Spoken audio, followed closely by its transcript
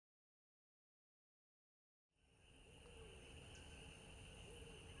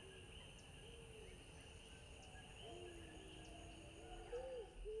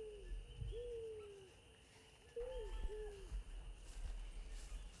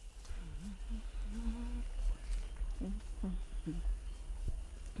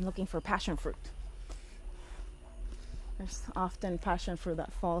I'm looking for passion fruit. There's often passion fruit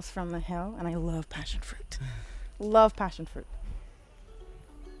that falls from the hill, and I love passion fruit. Love passion fruit.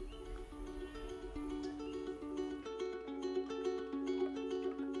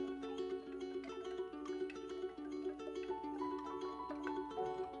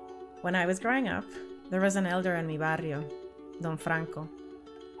 When I was growing up, there was an elder in mi barrio, Don Franco.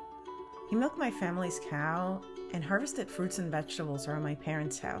 He milked my family's cow and harvested fruits and vegetables around my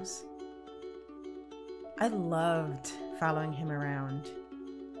parents' house. I loved following him around.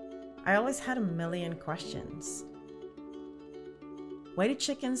 I always had a million questions. Why do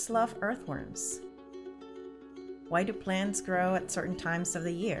chickens love earthworms? Why do plants grow at certain times of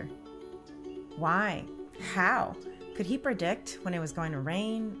the year? Why? How? Could he predict when it was going to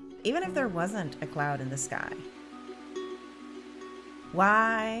rain, even if there wasn't a cloud in the sky?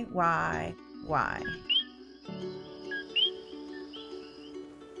 Why?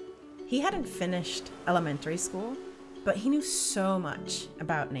 He hadn't finished elementary school, but he knew so much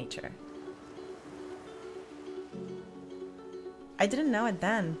about nature. I didn't know it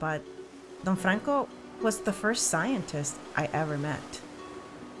then, but Don Franco was the first scientist I ever met.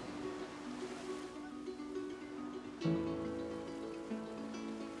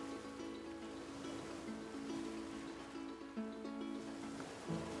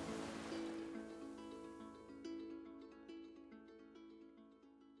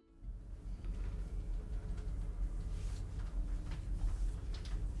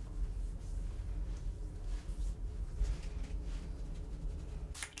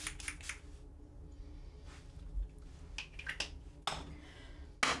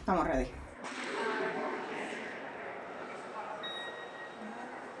 Estamos ready.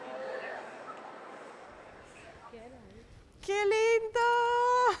 ¡Qué lindo!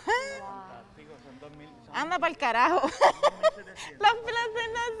 Anda para el carajo. Las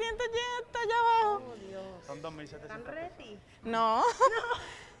asientos llegan hasta allá abajo. Son 2.700. ¿Están ready? No.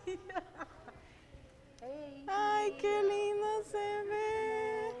 Ay, qué lindo se ve.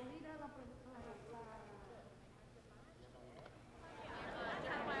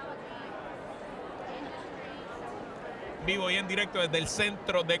 Vivo y en directo desde el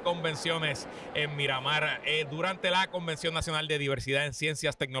Centro de Convenciones en Miramar, durante la Convención Nacional de Diversidad en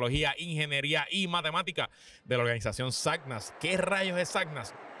Ciencias, Tecnología, Ingeniería y Matemática de la organización SACNAS. ¿Qué rayos es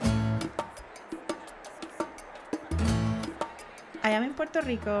SACNAS? I am in Puerto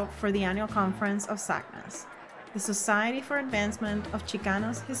Rico for the annual conference of SACNAS, the Society for Advancement of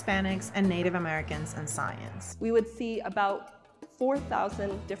Chicanos, Hispanics and Native Americans in Science. We would see about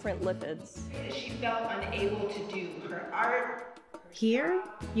 4,000 different lipids. She felt unable to do her art. Here,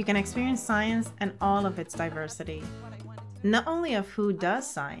 you can experience science and all of its diversity, not only of who does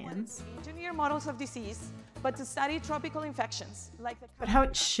science, Engineer models of disease, but to study tropical infections, but how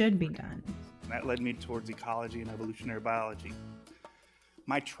it should be done. That led me towards ecology and evolutionary biology.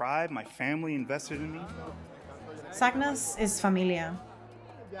 My tribe, my family invested in me. SACNAS is Familia,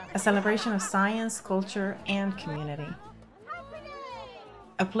 a celebration of science, culture, and community.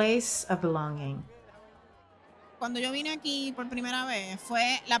 A place of belonging. Cuando yo vine aquí por primera vez,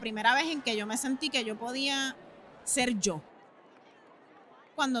 fue la primera vez en que yo me sentí que yo podía ser yo.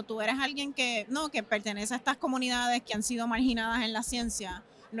 Cuando tú eres alguien que pertenece a estas comunidades que han sido marginadas en la ciencia,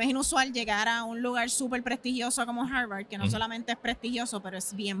 no es inusual llegar a un lugar súper prestigioso como Harvard, que no solamente es prestigioso, pero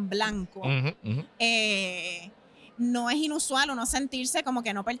es bien blanco. No es inusual uno sentirse como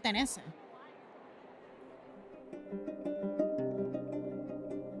que no pertenece.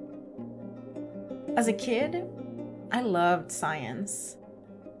 As a kid, I loved science.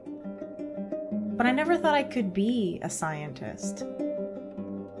 But I never thought I could be a scientist.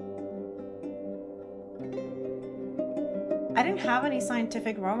 I didn't have any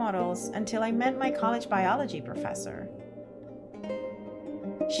scientific role models until I met my college biology professor.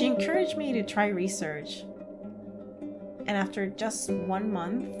 She encouraged me to try research. And after just 1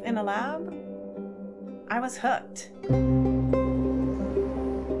 month in a lab, I was hooked.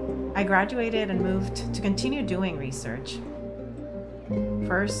 I graduated and moved to continue doing research.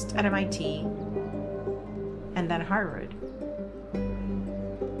 First at MIT, and then Harvard.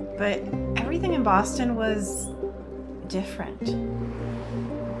 But everything in Boston was different.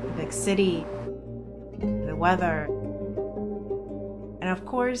 The big city, the weather, and of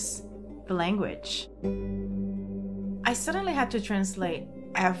course, the language. I suddenly had to translate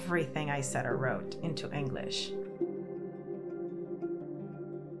everything I said or wrote into English.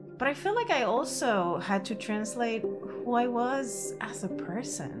 But I feel like I also had to translate who I was as a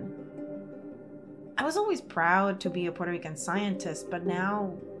person. I was always proud to be a Puerto Rican scientist, but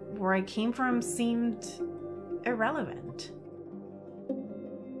now where I came from seemed irrelevant.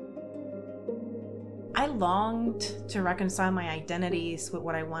 I longed to reconcile my identities with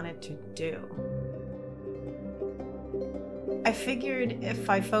what I wanted to do. I figured if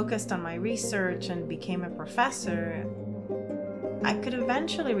I focused on my research and became a professor, I could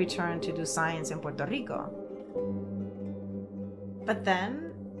eventually return to do science in Puerto Rico. But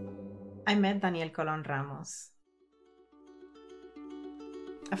then, I met Daniel Colón Ramos,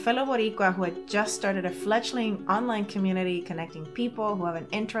 a fellow Boricua who had just started a fledgling online community connecting people who have an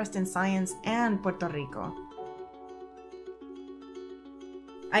interest in science and Puerto Rico.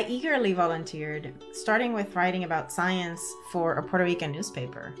 I eagerly volunteered, starting with writing about science for a Puerto Rican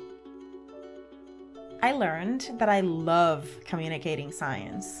newspaper. I learned that I love communicating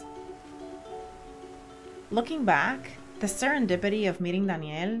science. Looking back, the serendipity of meeting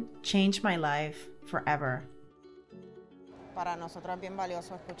Daniel changed my life forever. Para nosotros es bien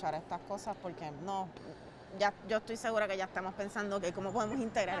valioso escuchar estas cosas porque yo estoy segura que ya estamos pensando que cómo podemos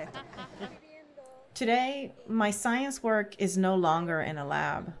integrar esto. Today, my science work is no longer in a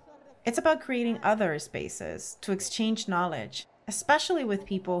lab. It's about creating other spaces to exchange knowledge, especially with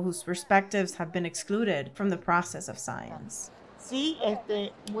people whose perspectives have been excluded from the process of science. Sí,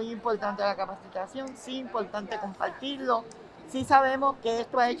 muy importante la capacitación, sí, importante compartirlo. Sí sabemos que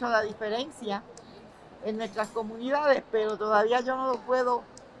esto ha hecho la diferencia en nuestras comunidades, pero todavía yo no lo puedo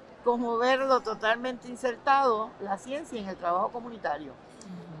como verlo totalmente insertado, la ciencia en el trabajo comunitario.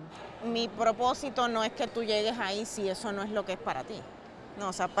 Mi propósito no es que tú llegues ahí si eso no es lo que es para ti. No,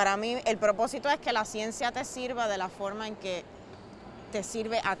 o sea, para mí el propósito es que la ciencia te sirva de la forma en que te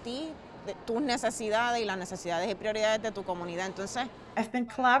sirve a ti, de tus necesidades y las necesidades y prioridades de tu comunidad. Entonces, I've been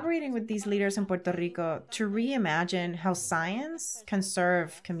collaborating with these leaders in Puerto Rico to reimagine how science can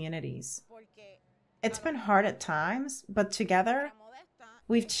serve communities. It's been hard at times, but together,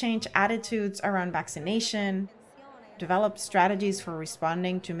 we've changed attitudes around vaccination, developed strategies for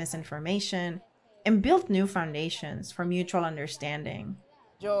responding to misinformation, and built new foundations for mutual understanding.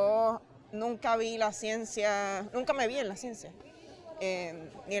 Yo nunca vi la ciencia, nunca me vi en la ciencia,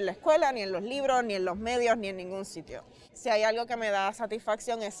 ni en la escuela, ni en los libros, ni en los medios, ni en ningún sitio. Si hay algo que me da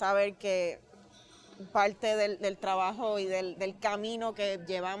satisfacción es saber que parte del trabajo y del camino que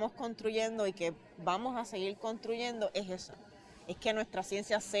llevamos construyendo y que vamos a seguir construyendo es eso. Es que nuestra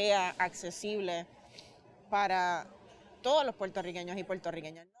ciencia sea accesible para todos los puertorriqueños y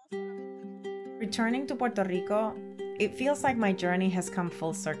puertorriqueñas. Returning to Puerto Rico, it feels like my journey has come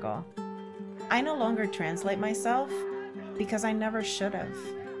full circle. I no longer translate myself because I never should have.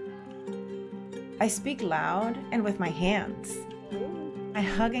 I speak loud and with my hands. I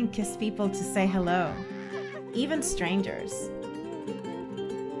hug and kiss people to say hello, even strangers.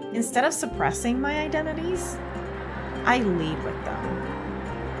 Instead of suppressing my identities, I lead with them.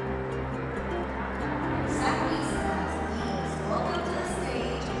 Welcome to the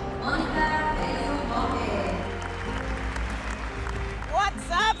stage, Mónica Feliú Mójer. What's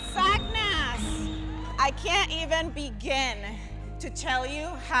up, SACNAS? I can't even begin to tell you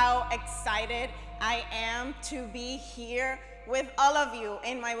how excited I am to be here with all of you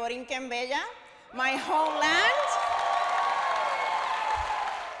in my Borinquen Bella, my homeland.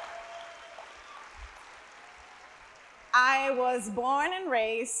 I was born and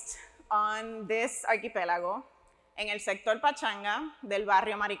raised on this archipelago, en el sector Pachanga del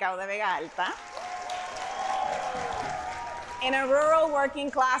barrio Maricao de Vega Alta, in a rural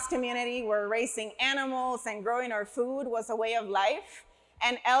working class community where raising animals and growing our food was a way of life,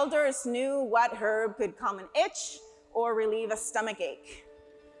 and elders knew what herb could calm an itch or relieve a stomachache.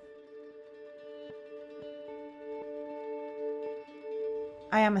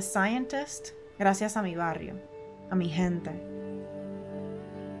 I am a scientist gracias a mi barrio, a mi gente.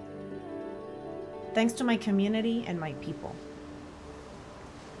 Thanks to my community and my people.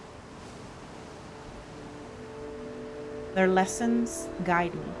 Their lessons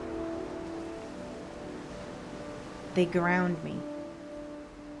guide me. They ground me.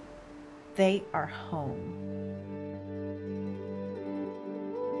 They are home.